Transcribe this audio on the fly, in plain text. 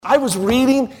I was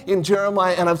reading in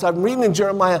Jeremiah, and as I'm reading in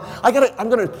Jeremiah, I'm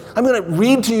gonna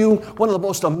read to you one of the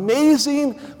most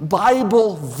amazing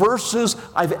Bible verses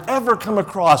I've ever come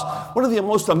across. One of the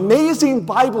most amazing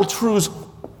Bible truths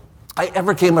I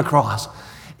ever came across.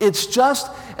 It's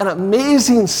just an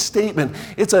amazing statement.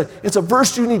 It's a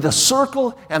verse you need to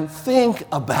circle and think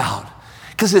about,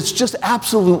 because it's just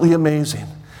absolutely amazing.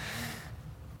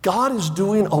 God is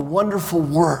doing a wonderful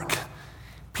work.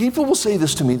 People will say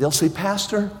this to me. They'll say,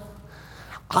 Pastor,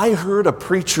 I heard a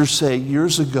preacher say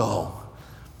years ago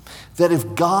that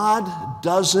if God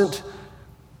doesn't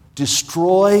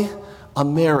destroy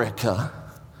America,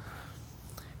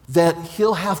 that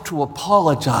he'll have to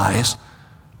apologize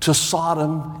to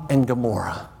Sodom and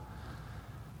Gomorrah.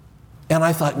 And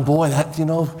I thought, boy,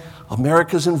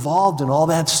 America's involved in all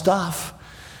that stuff.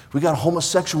 We got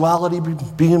homosexuality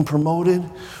being promoted.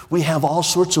 We have all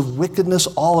sorts of wickedness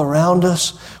all around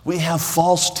us. We have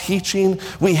false teaching.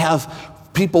 We have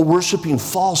people worshiping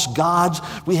false gods.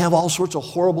 We have all sorts of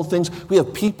horrible things. We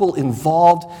have people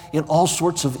involved in all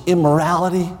sorts of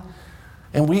immorality.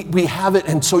 And we have it,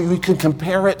 and so we can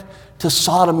compare it to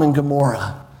Sodom and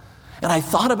Gomorrah. And I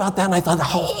thought about that, and I thought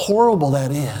how horrible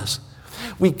that is.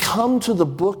 We come to the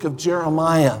book of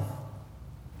Jeremiah.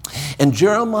 And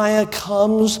Jeremiah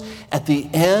comes at the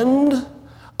end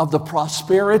of the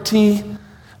prosperity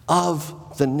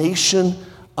of the nation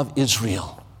of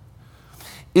Israel.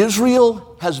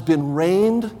 Israel has been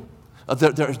reigned,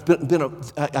 there's been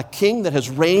a king that has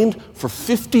reigned for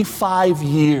 55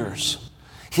 years.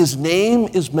 His name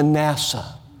is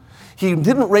Manasseh. He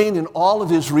didn't reign in all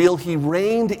of Israel, he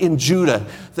reigned in Judah.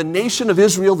 The nation of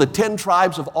Israel, the 10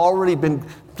 tribes, have already been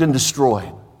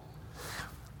destroyed.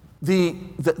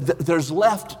 There's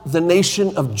left the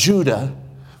nation of Judah,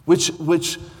 which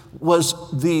was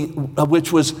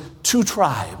 2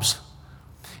 tribes,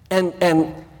 and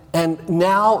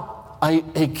now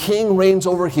a king reigns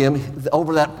over him,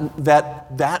 over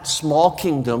that small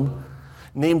kingdom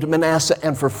named Manasseh,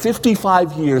 and for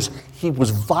 55 years he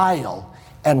was vile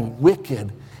and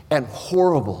wicked and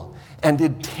horrible and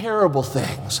did terrible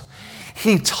things.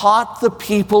 He taught the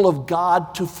people of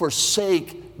God to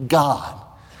forsake God.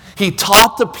 He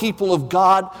taught the people of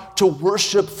God to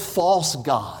worship false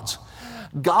gods.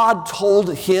 God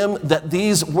told him that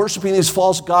worshiping these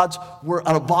false gods were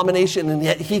an abomination, and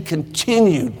yet he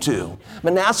continued to.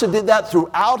 Manasseh did that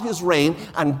throughout his reign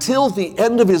until the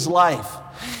end of his life.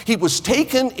 He was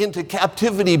taken into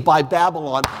captivity by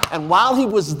Babylon, and while he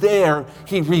was there,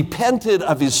 he repented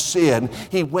of his sin.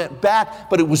 He went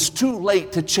back, but it was too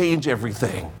late to change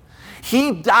everything.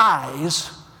 He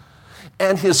dies,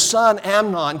 and his son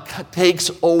Amnon takes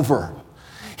over.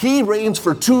 He reigns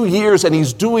for 2 years, and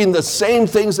he's doing the same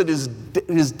things that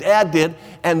his dad did,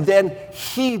 and then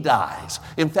he dies.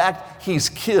 In fact, he's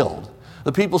killed.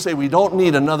 The people say, we don't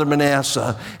need another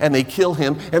Manasseh, and they kill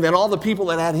him. And then all the people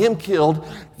that had him killed,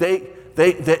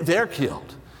 they're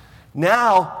killed.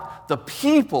 Now, the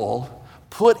people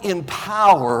put in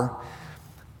power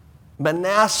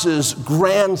Manasseh's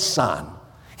grandson.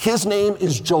 His name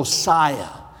is Josiah.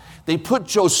 They put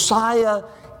Josiah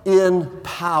in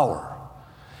power.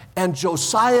 And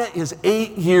Josiah is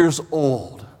 8 years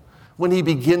old when he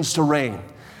begins to reign.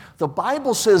 The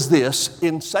Bible says this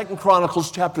in 2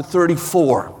 Chronicles chapter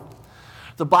 34.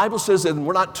 The Bible says, and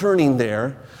we're not turning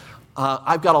there,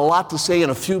 I've got a lot to say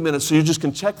in a few minutes, so you just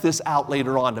can check this out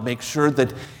later on to make sure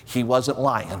that he wasn't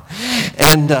lying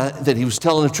and that he was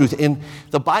telling the truth. And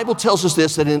the Bible tells us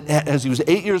this, that as he was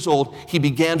 8 years old, he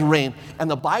began to reign. And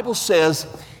the Bible says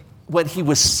when he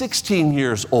was 16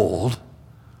 years old,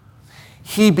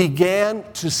 he began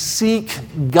to seek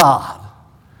God.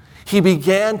 He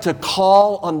began to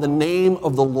call on the name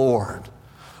of the Lord.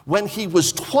 When he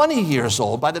was 20 years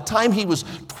old, by the time he was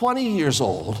 20 years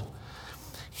old,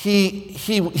 he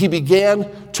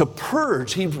began to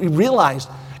purge. He realized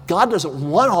God doesn't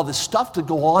want all this stuff to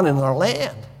go on in our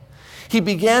land. He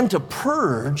began to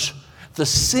purge the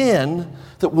sin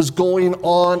that was going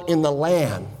on in the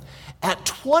land. At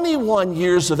 21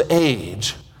 years of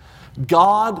age,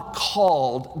 God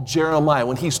called Jeremiah.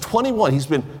 When he's 21,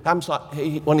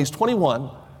 when he's 21,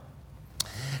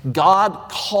 God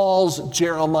calls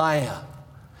Jeremiah.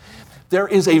 There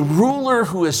is a ruler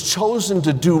who has chosen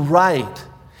to do right,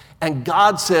 and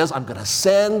God says, I'm going to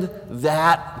send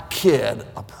that kid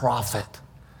a prophet.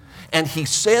 And he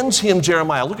sends him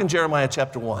Jeremiah. Look in Jeremiah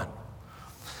chapter 1.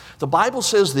 The Bible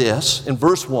says this in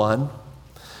verse 1,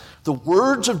 the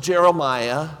words of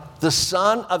Jeremiah, the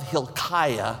son of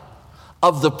Hilkiah,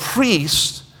 of the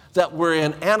priests that were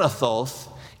in Anathoth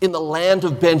in the land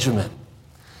of Benjamin.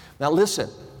 Now listen,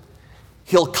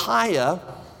 Hilkiah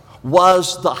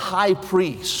was the high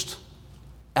priest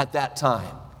at that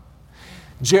time.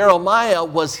 Jeremiah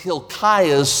was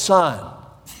Hilkiah's son.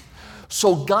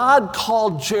 So God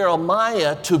called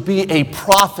Jeremiah to be a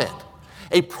prophet.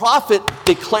 A prophet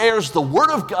declares the word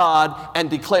of God and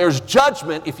declares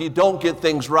judgment if you don't get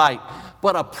things right.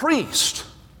 But a priest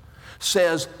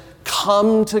says,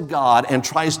 come to God, and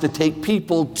tries to take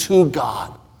people to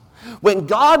God. When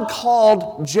God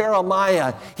called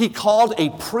Jeremiah, he called a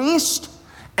priest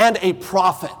and a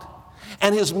prophet.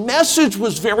 And his message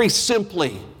was very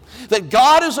simply that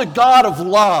God is a God of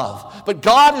love, but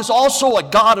God is also a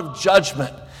God of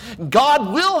judgment.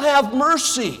 God will have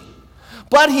mercy.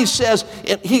 But he says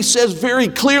very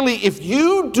clearly, if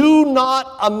you do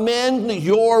not amend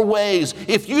your ways,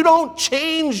 if you don't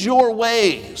change your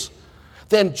ways,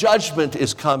 then judgment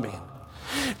is coming.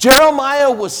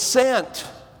 Jeremiah was sent.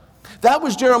 That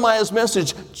was Jeremiah's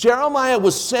message. Jeremiah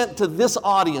was sent to this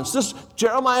audience.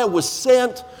 Jeremiah was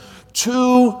sent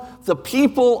to the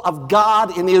people of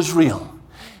God in Israel.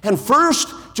 And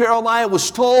first, Jeremiah was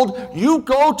told, you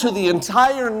go to the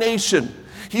entire nation.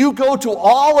 You go to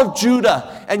all of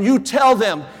Judah and you tell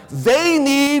them they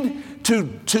need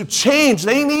to change.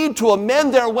 They need to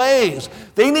amend their ways.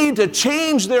 They need to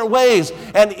change their ways.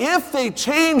 And if they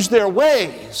change their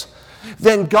ways,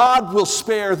 then God will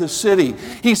spare the city.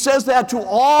 He says that to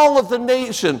all of the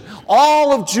nation,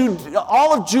 all of Judah,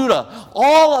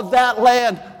 all of that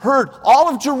land heard, all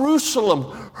of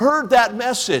Jerusalem heard that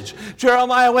message.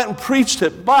 Jeremiah went and preached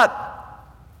it, but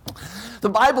the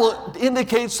Bible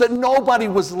indicates that nobody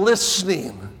was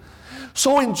listening.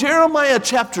 So in Jeremiah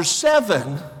chapter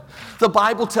 7, the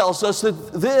Bible tells us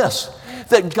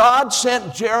that God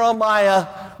sent Jeremiah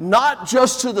not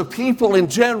just to the people in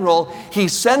general, he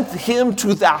sent him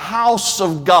to the house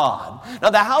of God. Now,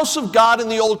 the house of God in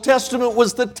the Old Testament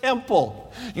was the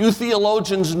temple. You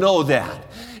theologians know that.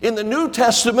 In the New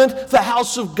Testament, the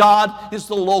house of God is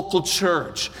the local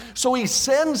church. So he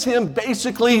sends him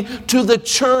basically to the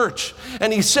church.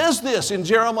 And he says this in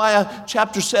Jeremiah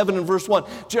chapter 7 and verse 1.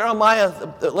 Jeremiah,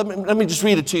 let me just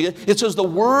read it to you. It says, the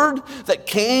word that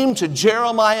came to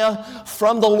Jeremiah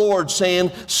from the Lord, saying,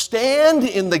 stand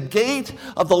in the gate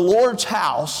of the Lord's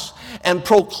house and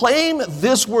proclaim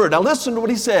this word. Now listen to what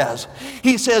he says.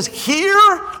 He says, hear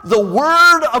the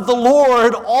word of the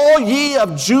Lord, all ye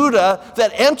of Judah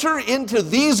that enter into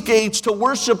these gates to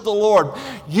worship the Lord.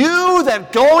 You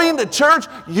that going to church,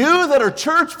 you that are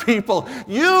church people,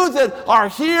 you that are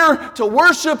here to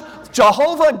worship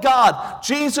Jehovah God,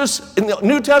 Jesus in the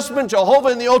New Testament, Jehovah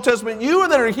in the Old Testament, you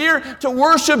that are here to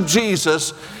worship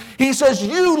Jesus. He says,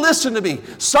 you listen to me.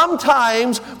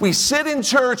 Sometimes we sit in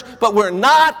church, but we're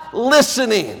not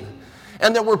listening.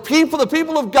 And there were people, the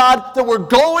people of God, that were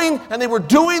going and they were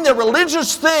doing their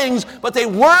religious things, but they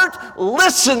weren't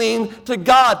listening to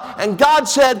God. And God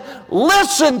said,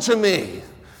 listen to me.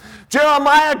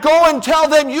 Jeremiah, go and tell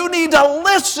them you need to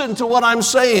listen to what I'm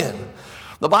saying.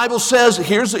 The Bible says,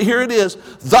 here it is,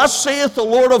 thus saith the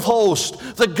Lord of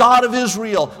hosts, the God of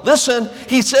Israel. Listen,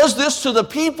 he says this to the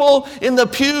people in the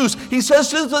pews. He says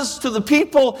this to the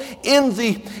people in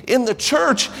the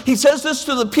church. He says this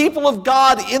to the people of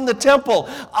God in the temple.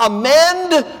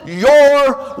 Amend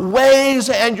your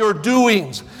ways and your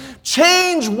doings.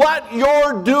 Change what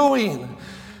you're doing.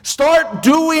 Start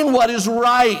doing what is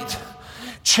right.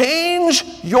 Change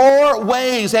your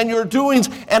ways and your doings,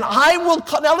 and I will,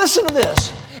 now listen to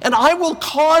this, and I will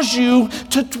cause you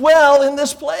to dwell in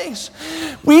this place.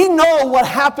 We know what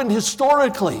happened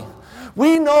historically.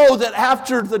 We know that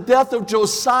after the death of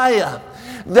Josiah,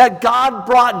 that God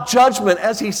brought judgment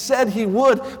as he said he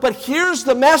would. But here's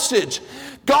the message.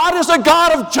 God is a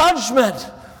God of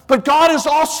judgment, but God is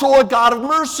also a God of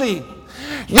mercy.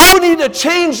 You need to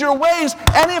change your ways,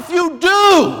 and if you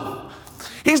do,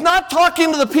 he's not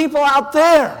talking to the people out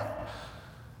there.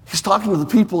 He's talking to the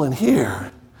people in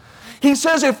here. He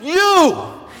says, if you,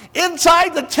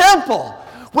 inside the temple,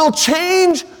 will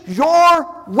change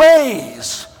your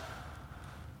ways,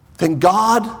 then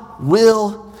God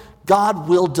will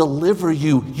deliver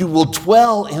you. You will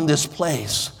dwell in this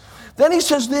place. Then he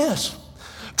says this,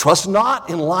 trust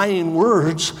not in lying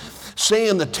words,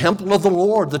 saying the temple of the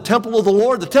Lord, the temple of the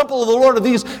Lord, the temple of the Lord of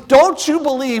these. Don't you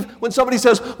believe when somebody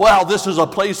says, well, this is a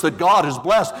place that God has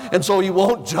blessed, and so he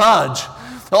won't judge.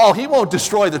 Oh, he won't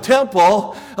destroy the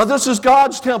temple. Oh, this is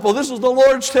God's temple. This is the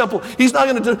Lord's temple. He's not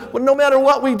going to do, well, no matter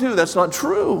what we do, that's not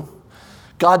true.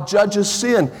 God judges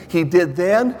sin. He did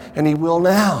then, and he will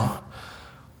now.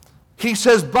 He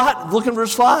says, but, look in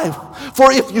verse 5,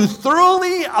 for if you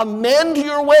thoroughly amend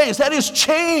your ways, that is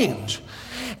change,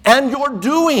 and your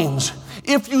doings,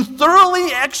 if you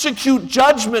thoroughly execute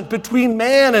judgment between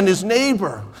man and his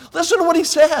neighbor, Listen to what he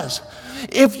says.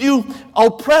 If you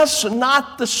oppress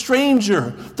not the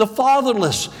stranger, the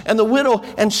fatherless, and the widow,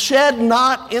 and shed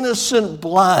not innocent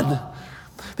blood.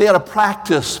 They had a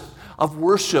practice of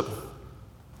worship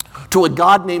to a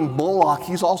god named Moloch.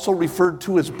 He's also referred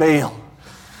to as Baal.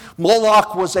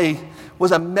 Moloch was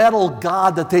a metal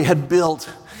god that they had built.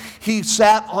 He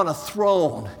sat on a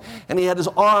throne, and he had his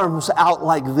arms out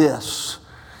like this.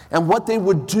 And what they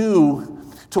would do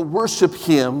to worship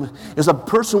him is a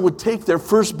person would take their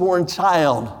firstborn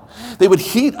child. They would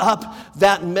heat up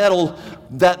that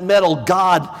metal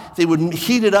god. They would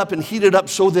heat it up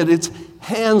so that its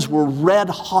hands were red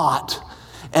hot.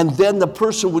 And then the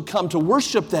person would come to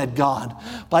worship that god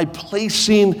by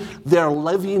placing their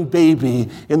living baby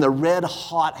in the red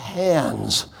hot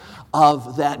hands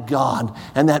of that god.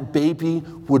 And that baby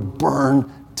would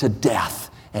burn to death.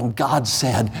 And God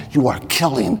said, "You are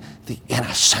killing the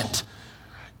innocent."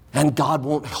 And God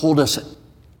won't hold us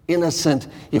innocent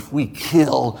if we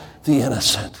kill the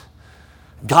innocent.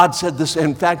 God said this,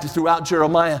 in fact, throughout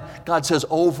Jeremiah, God says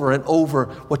over and over,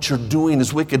 what you're doing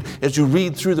is wicked. As you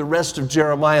read through the rest of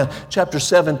Jeremiah chapter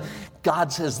 7,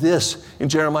 God says this in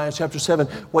Jeremiah chapter 7,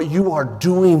 what you are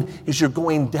doing is you're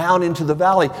going down into the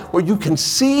valley where you can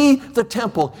see the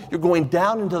temple. You're going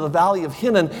down into the valley of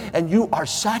Hinnom, and you are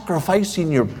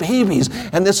sacrificing your babies,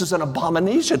 and this is an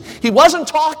abomination. He wasn't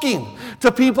talking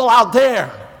to people out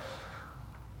there.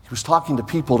 He was talking to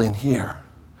people in here.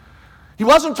 He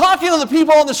wasn't talking to the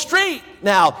people on the street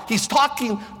now. He's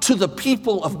talking to the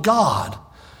people of God.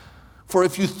 For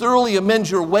if you thoroughly amend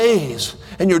your ways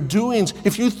and your doings,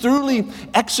 if you thoroughly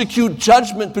execute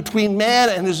judgment between man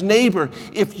and his neighbor,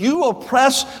 if you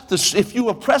oppress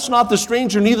not the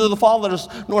stranger, neither the fatherless,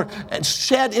 nor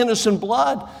shed innocent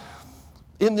blood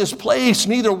in this place,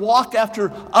 neither walk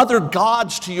after other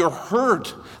gods to your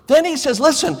hurt. Then he says,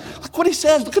 listen, look what he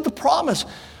says, look at the promise.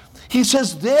 He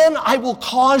says, then I will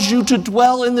cause you to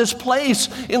dwell in this place,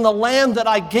 in the land that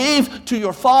I gave to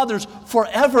your fathers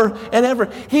forever and ever.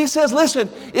 He says, listen,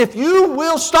 if you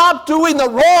will stop doing the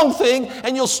wrong thing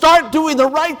and you'll start doing the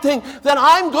right thing, then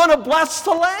I'm going to bless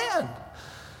the land.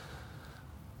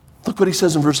 Look what he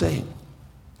says in verse 8.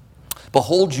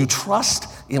 Behold, you trust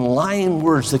in lying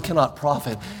words that cannot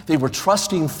profit. They were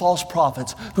trusting false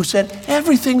prophets who said,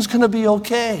 everything's going to be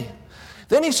okay.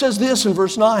 Then he says this in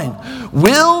verse 9,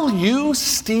 will you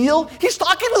steal? He's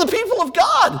talking to the people of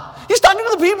God. He's talking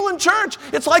to the people in church.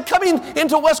 It's like coming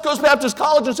into West Coast Baptist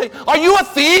College and saying, are you a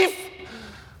thief?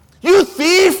 You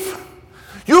thief?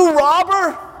 You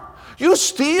robber? You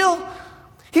steal?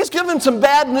 He's given some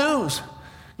bad news. You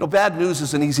know, bad news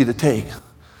isn't easy to take,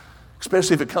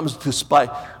 especially if it comes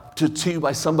to you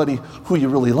by somebody who you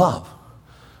really love.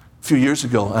 A few years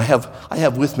ago, I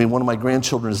have with me one of my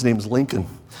grandchildren. His name is Lincoln.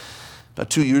 About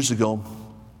 2 years ago,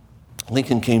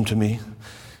 Lincoln came to me,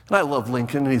 and I love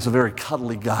Lincoln, and he's a very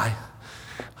cuddly guy.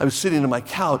 I was sitting on my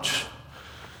couch,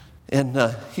 and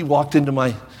he walked into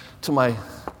my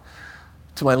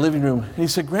living room, and he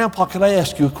said, Grandpa, can I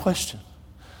ask you a question?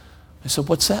 I said,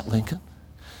 what's that, Lincoln?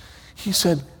 He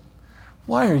said,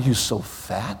 why are you so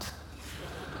fat?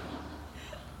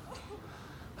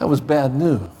 That was bad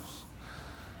news.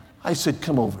 I said,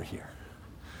 come over here.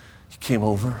 He came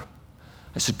over.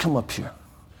 I said, come up here.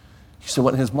 He said,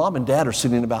 well, his mom and dad are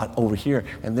sitting about over here,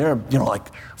 and they're, like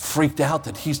freaked out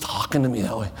that he's talking to me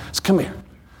that way. I said, come here.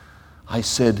 I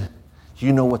said,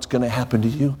 you know what's going to happen to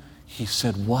you? He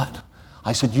said, what?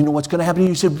 I said, you know what's going to happen to you?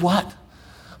 He said, what?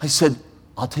 I said,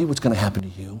 I'll tell you what's going to happen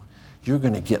to you. You're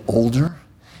going to get older,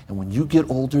 and when you get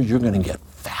older, you're going to get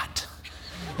fat.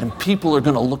 And people are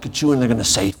going to look at you, and they're going to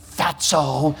say,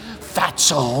 fatso,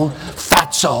 fatso,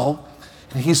 fatso.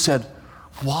 And he said,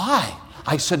 why?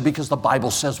 I said, because the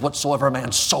Bible says, whatsoever a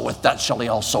man soweth, that shall he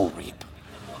also reap.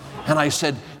 And I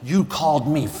said, you called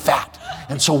me fat.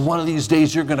 And so one of these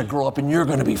days you're going to grow up and you're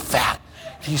going to be fat.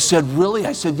 He said, really?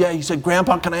 I said, yeah. He said,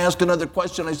 Grandpa, can I ask another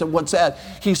question? I said, what's that?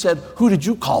 He said, who did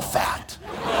you call fat?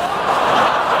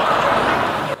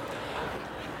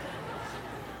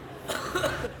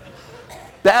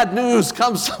 Bad news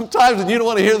comes sometimes and you don't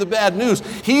want to hear the bad news.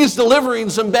 He's delivering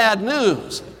some bad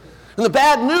news. And the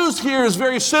bad news here is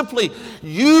very simply,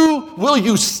 will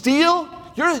you steal?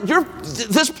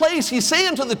 This place, he's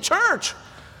saying to the church,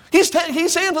 he's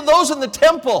saying to those in the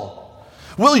temple,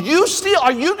 will you steal?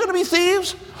 Are you going to be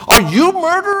thieves? Are you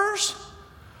murderers?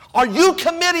 Are you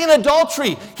committing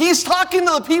adultery? He's talking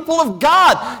to the people of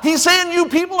God. He's saying, you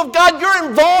people of God, you're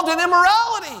involved in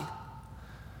immorality.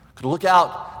 Could look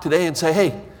out today and say,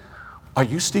 hey, are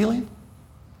you stealing?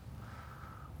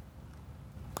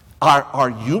 Are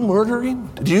you murdering?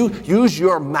 Do you use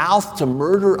your mouth to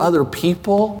murder other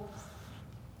people?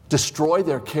 destroy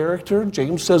their character.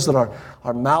 James says that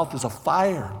our mouth is a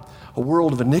fire, a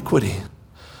world of iniquity.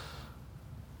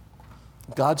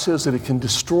 God says that it can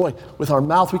destroy. With our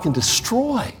mouth, we can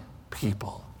destroy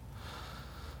people.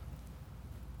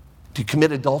 Do you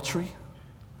commit adultery?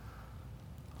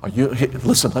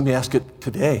 Listen, let me ask it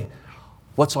today.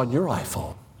 What's on your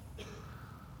iPhone?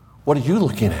 What are you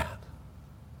looking at?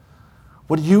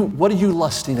 What are you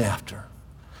lusting after?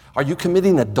 Are you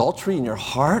committing adultery in your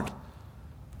heart?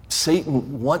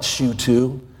 Satan wants you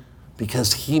to,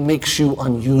 because he makes you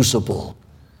unusable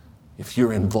if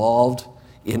you're involved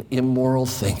in immoral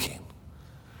thinking.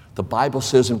 The Bible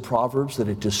says in Proverbs that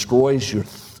it destroys your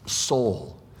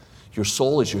soul. Your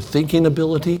soul is your thinking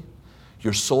ability.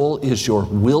 Your soul is your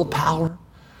willpower.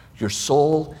 Your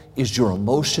soul is your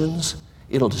emotions.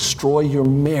 It'll destroy your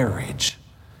marriage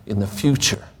in the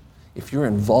future. If you're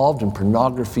involved in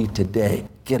pornography today,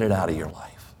 get it out of your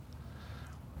life.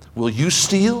 Will you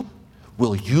steal?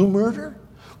 Will you murder?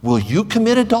 Will you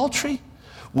commit adultery?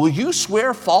 Will you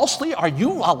swear falsely? Are you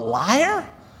a liar?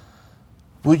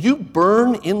 Will you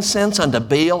burn incense unto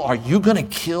Baal? Are you going to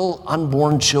kill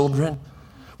unborn children?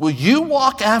 Will you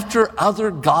walk after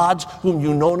other gods whom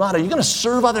you know not? Are you going to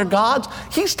serve other gods?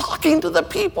 He's talking to the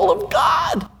people of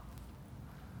God.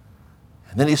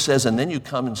 And then he says, and then you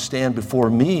come and stand before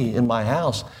me in my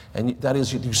house. And that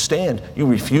is, you stand, you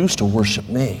refuse to worship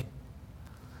me.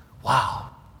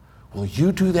 Wow. Will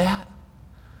you do that?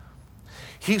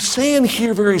 He's saying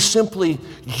here very simply,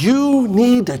 you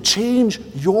need to change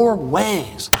your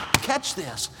ways. Catch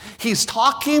this. He's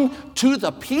talking to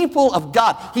the people of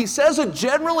God. He says it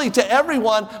generally to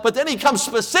everyone, but then he comes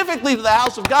specifically to the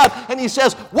house of God, and he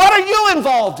says, what are you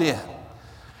involved in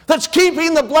that's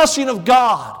keeping the blessing of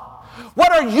God?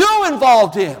 What are you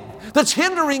involved in that's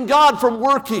hindering God from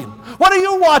working? What are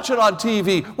you watching on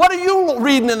TV? What are you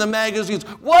reading in the magazines?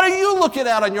 What are you looking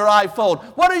at on your iPhone?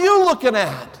 What are you looking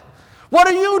at? What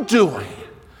are you doing?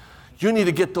 You need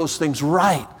to get those things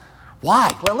right.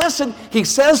 Why? Well, listen, he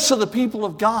says to the people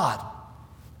of God,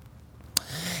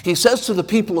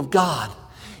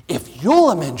 if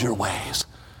you'll amend your ways,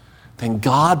 then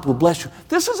God will bless you.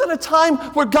 This isn't a time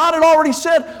where God had already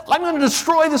said, I'm going to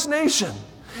destroy this nation.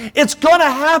 It's going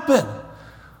to happen.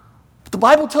 But the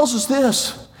Bible tells us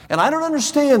this, and I don't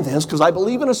understand this because I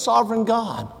believe in a sovereign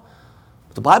God.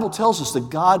 But the Bible tells us that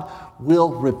God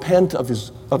will repent of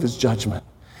his judgment.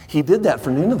 He did that for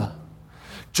Nineveh.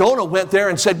 Jonah went there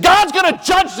and said, God's going to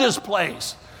judge this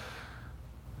place.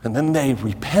 And then they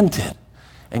repented.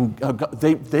 And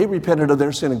they repented of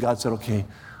their sin, and God said, okay,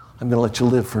 I'm going to let you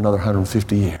live for another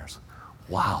 150 years.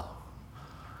 Wow.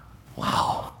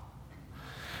 Wow.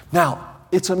 Now,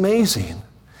 it's amazing.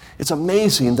 It's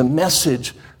amazing the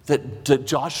message that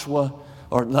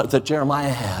that Jeremiah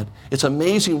had. It's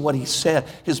amazing what he said.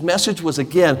 His message was,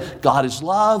 again, God is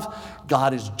love,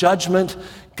 God is judgment,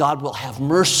 God will have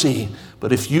mercy.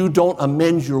 But if you don't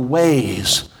amend your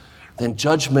ways, then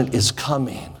judgment is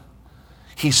coming.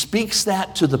 He speaks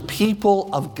that to the people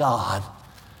of God.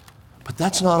 But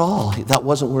that's not all. That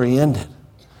wasn't where he ended.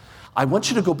 I want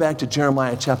you to go back to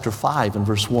Jeremiah chapter 5 and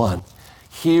verse 1.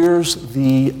 Here's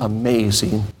the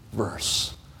amazing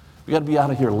verse. We got to be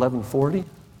out of here 11:40.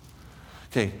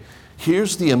 Okay,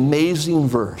 here's the amazing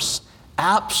verse.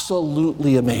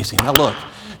 Absolutely amazing. Now look,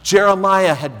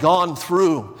 Jeremiah had gone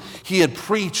through. He had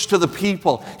preached to the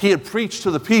people. He had preached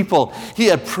to the people. He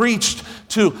had preached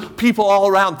to people all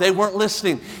around. They weren't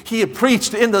listening. He had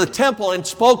preached into the temple and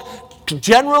spoke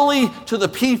generally to the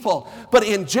people. But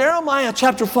in Jeremiah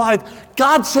chapter 5,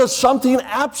 God says something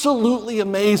absolutely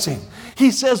amazing.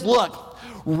 He says, look,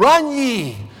 run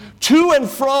ye to and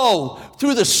fro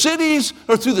through the cities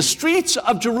or through the streets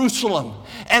of Jerusalem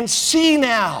and see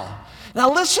now.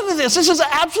 Now listen to this. This is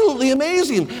absolutely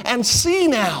amazing. And see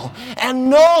now, and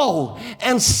know,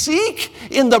 and seek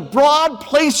in the broad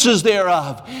places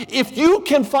thereof. If you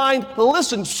can find,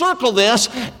 listen, circle this,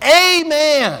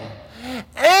 amen.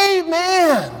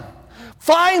 Amen.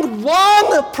 Find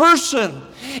one person.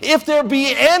 If there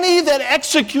be any that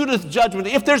executeth judgment,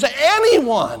 if there's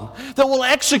anyone that will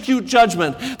execute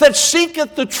judgment, that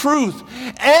seeketh the truth.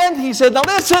 And he said, now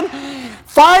listen,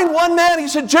 find one man. He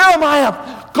said, Jeremiah,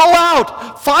 go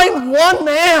out, find one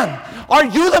man. Are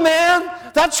you the man?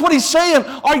 That's what he's saying.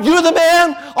 Are you the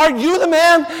man? Are you the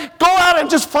man? Go out and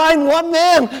just find one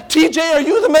man. TJ, are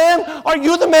you the man? Are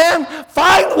you the man?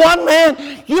 Find one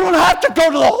man. You don't have to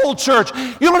go to the whole church.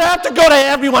 You don't have to go to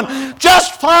everyone.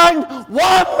 Just find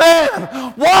one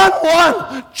man.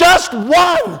 One. Just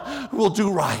one who will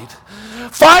do right.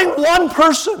 Find one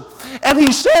person. And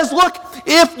he says, look,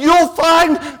 if you'll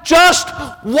find just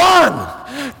one,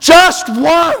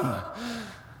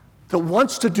 that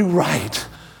wants to do right,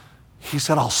 he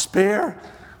said, I'll spare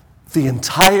the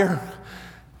entire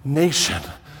nation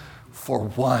for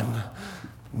one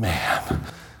man.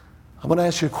 I'm going to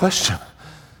ask you a question.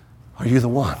 Are you the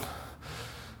one?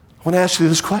 I want to ask you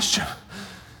this question.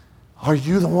 Are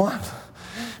you the one?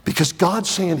 Because God's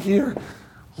saying here,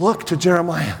 look to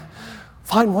Jeremiah.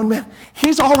 Find one man.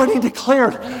 He's already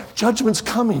declared judgment's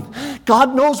coming.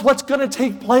 God knows what's going to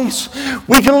take place.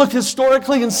 We can look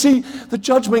historically and see the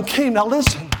judgment came. Now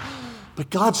listen. But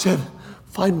God said,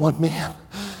 find one man.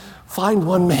 Find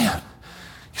one man.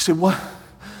 You say, what?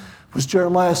 Was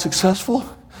Jeremiah successful?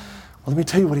 Well, let me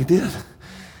tell you what he did.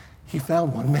 He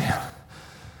found one man.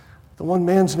 The one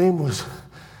man's name was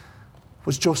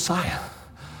Josiah.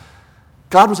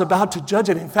 God was about to judge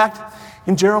it. In fact,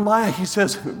 in Jeremiah, he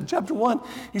says, chapter 1,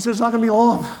 he says, it's not going to be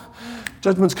long.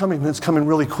 Judgment's coming, and it's coming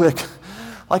really quick.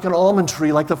 Like an almond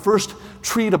tree, like the first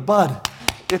tree to bud.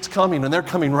 It's coming, and they're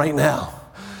coming right now.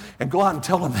 And go out and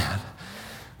tell them that.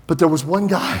 But there was one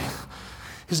guy.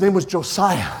 His name was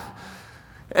Josiah.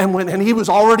 And he was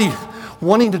already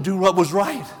wanting to do what was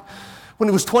right. When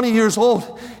he was 20 years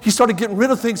old, he started getting rid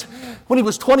of things. When he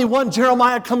was 21,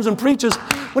 Jeremiah comes and preaches.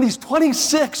 When he's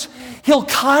 26,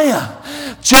 Hilkiah,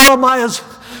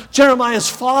 Jeremiah's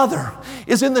father,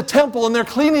 is in the temple, and they're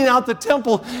cleaning out the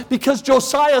temple because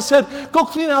Josiah said, go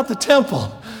clean out the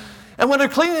temple. And when they're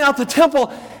cleaning out the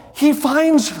temple, he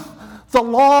finds the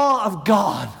law of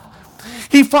God.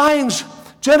 He finds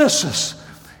Genesis.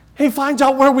 He finds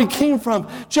out where we came from.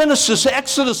 Genesis,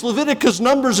 Exodus, Leviticus,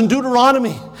 Numbers, and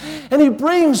Deuteronomy. And he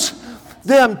brings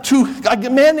them to a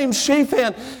man named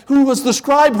Shaphan, who was the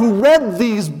scribe who read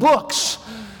these books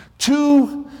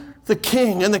to the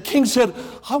king. And the king said,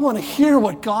 I want to hear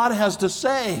what God has to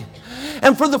say.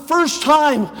 And for the first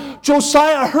time,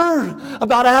 Josiah heard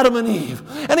about Adam and Eve.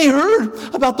 And he heard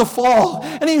about the fall.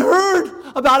 And he heard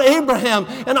about Abraham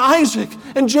and Isaac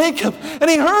and Jacob. And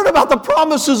he heard about the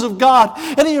promises of God.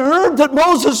 And he heard that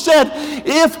Moses said,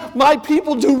 if my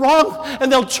people do wrong and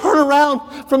they'll turn around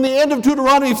from the end of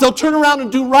Deuteronomy, if they'll turn around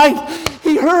and do right,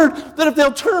 he heard that if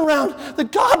they'll turn around,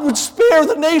 that God would spare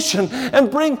the nation and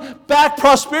bring back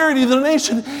prosperity to the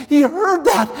nation. He heard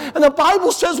that. And the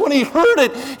Bible says when he heard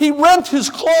it, he rent his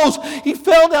clothes. He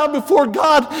fell down before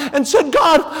God and said,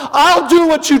 God, I'll do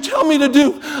what you tell me to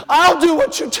do. I'll do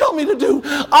what you tell me to do.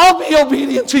 I'll be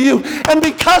obedient to you. And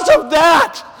because of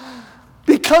that,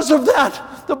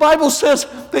 the Bible says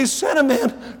they sent a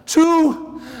man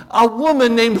to a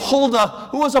woman named Huldah,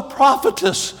 who was a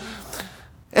prophetess.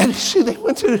 And they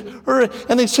went to her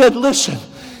and they said, listen,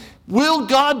 will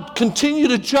God continue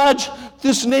to judge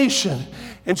this nation?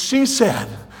 And she said,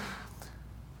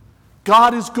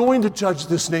 God is going to judge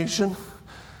this nation,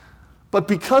 but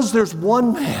because there's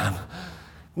one man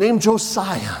named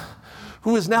Josiah,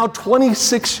 who is now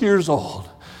 26 years old,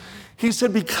 he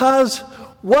said, because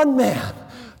one man,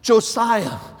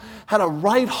 Josiah, had a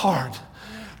right heart,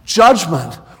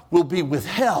 judgment will be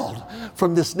withheld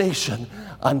from this nation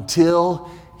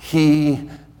until he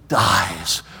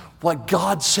dies. What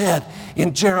God said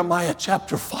in Jeremiah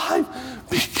chapter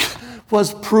 5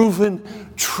 was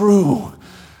proven true.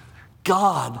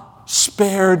 God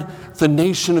spared the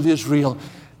nation of Israel.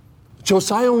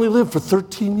 Josiah only lived for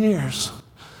 13 years.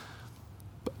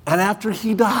 And after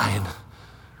he died,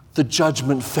 the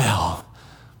judgment fell.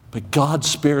 But God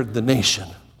spared the nation.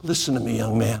 Listen to me,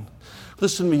 young man.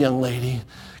 Listen to me, young lady.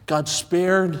 God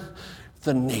spared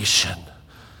the nation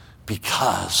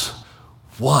because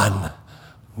one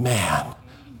man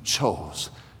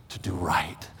chose to do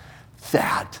right.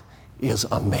 That is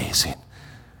amazing.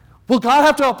 Will God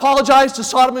have to apologize to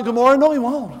Sodom and Gomorrah? No, he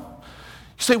won't. You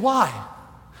say, why?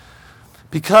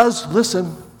 Because,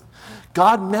 listen,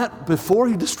 God met, before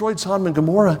he destroyed Sodom and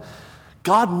Gomorrah,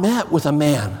 God met with a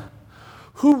man.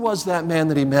 Who was that man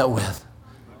that he met with?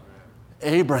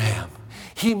 Abraham.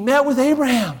 He met with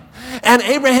Abraham. And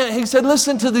Abraham, he said,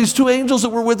 listen to these two angels that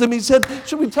were with him. He said,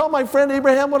 should we tell my friend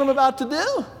Abraham what I'm about to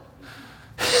do?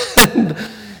 And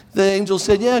the angel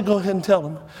said, yeah, go ahead and tell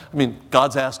him. I mean,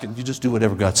 God's asking, you just do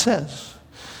whatever God says.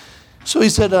 So he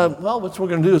said, well, what we're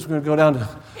going to do is we're going to go down to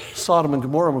Sodom and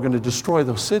Gomorrah and we're going to destroy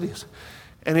those cities.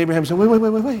 And Abraham said,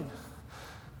 wait.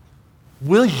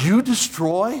 Will you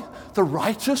destroy the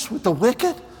righteous with the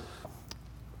wicked?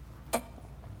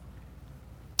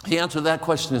 The answer to that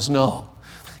question is no.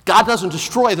 God doesn't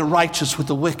destroy the righteous with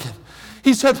the wicked.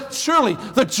 He said, surely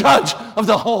the judge of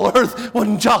the whole earth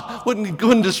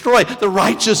wouldn't destroy the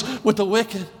righteous with the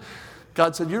wicked.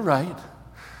 God said, you're right.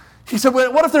 He said,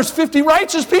 well, what if there's 50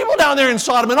 righteous people down there in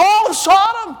Sodom and all of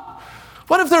Sodom?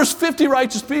 What if there's 50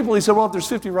 righteous people? He said, well, if there's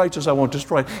 50 righteous, I won't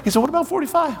destroy it. He said, what about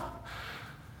 45?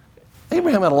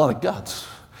 Abraham had a lot of guts.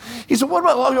 He said, what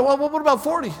about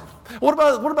 40? What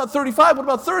about 35? What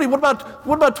about 30? What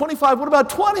about 25? What about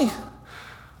 20?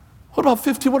 What about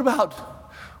 50? What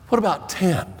about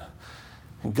 10?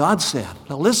 And God said,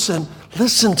 now listen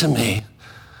to me.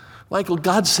 Michael,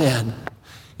 God said,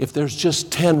 if there's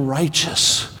just 10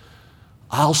 righteous,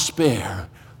 I'll spare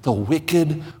the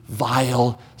wicked,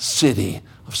 vile city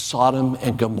of Sodom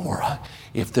and Gomorrah.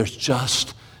 If there's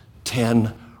just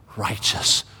 10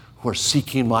 righteous who are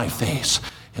seeking my face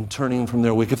and turning from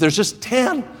their wicked. If there's just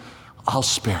 10, I'll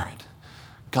spare it.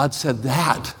 God said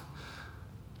that.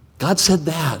 God said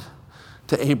that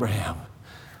to Abraham.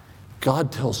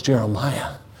 God tells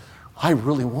Jeremiah, I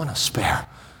really want to spare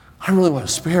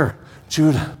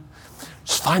Judah.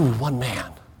 Just find me one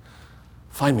man.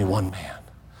 Find me one man.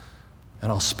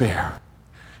 And I'll spare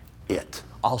it.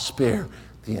 I'll spare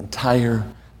the entire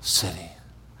city.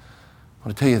 I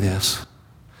want to tell you this.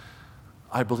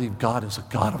 I believe God is a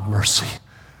God of mercy.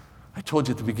 I told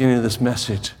you at the beginning of this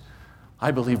message,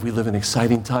 I believe we live in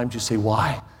exciting times. You say,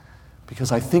 why?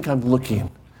 Because I think I'm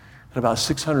looking at about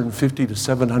 650 to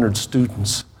 700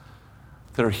 students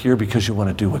that are here because you want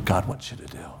to do what God wants you to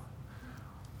do.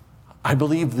 I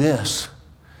believe this,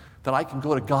 that I can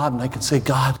go to God and I can say,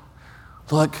 God,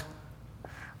 look,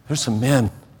 there's some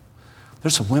men,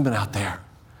 there's some women out there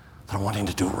that are wanting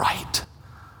to do right.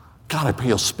 God, I pray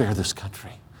you'll spare this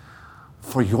country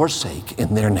for your sake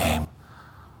in their name.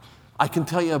 I can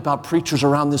tell you about preachers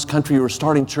around this country who are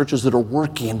starting churches that are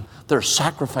working, that are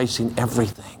sacrificing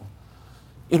everything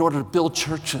in order to build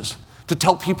churches, to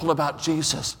tell people about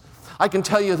Jesus. I can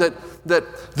tell you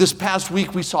that this past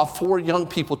week we saw 4 young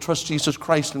people trust Jesus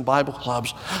Christ in Bible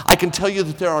clubs. I can tell you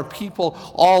that there are people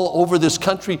all over this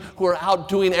country who are out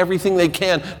doing everything they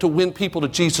can to win people to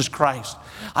Jesus Christ.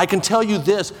 I can tell you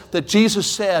this, that Jesus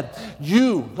said,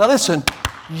 you are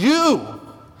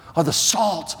the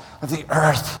salt of the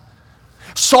earth.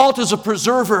 Salt is a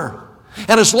preserver.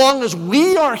 And as long as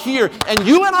we are here and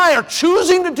you and I are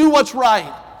choosing to do what's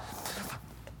right,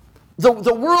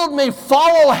 the world may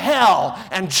follow hell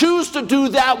and choose to do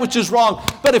that which is wrong.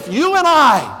 But if you and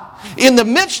I, in the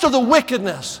midst of the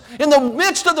wickedness, in the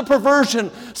midst of the perversion,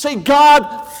 say,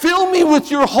 God, fill me with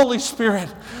your Holy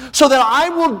Spirit so that I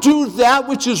will do that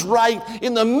which is right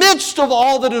in the midst of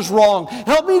all that is wrong.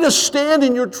 Help me to stand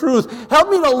in your truth. Help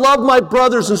me to love my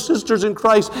brothers and sisters in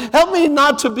Christ. Help me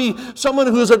not to be someone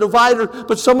who is a divider,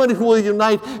 but someone who will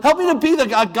unite. Help me to be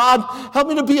help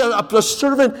me to be a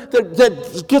servant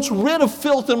that gets rid of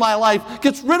filth in my life,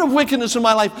 gets rid of wickedness in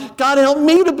my life. God, help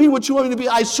me to be what you want me to be.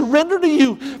 I surrender to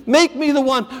you. Make me the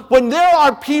one. When there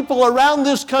are people around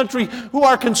this country who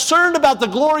are concerned about the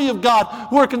glory of God,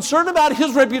 who are concerned about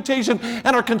his reputation,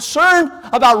 and are concerned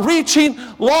about reaching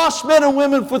lost men and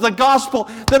women with the gospel,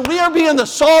 then we are being the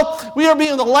salt, we are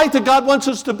being the light that God wants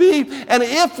us to be, and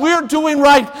if we're doing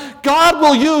right, God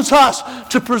will use us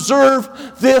to preserve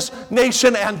this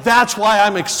nation, and that's why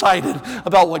I'm excited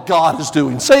about what God is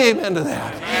doing. Say amen to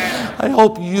that. I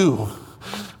hope you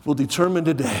will determine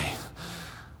today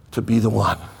to be the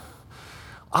one.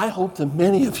 I hope that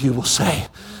many of you will say,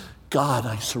 God,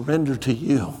 I surrender to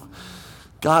you.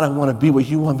 God, I want to be what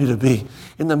you want me to be.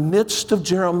 In the midst of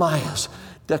Jeremiah's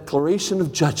declaration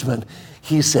of judgment,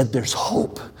 he said, there's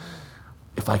hope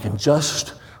if I can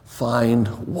just find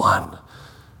one.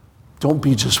 Don't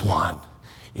be just one.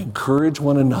 Encourage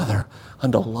one another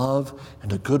unto love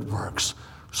and to good works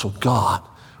so God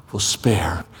will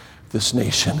spare this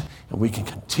nation and we can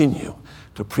continue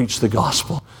to preach the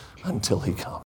gospel until he comes.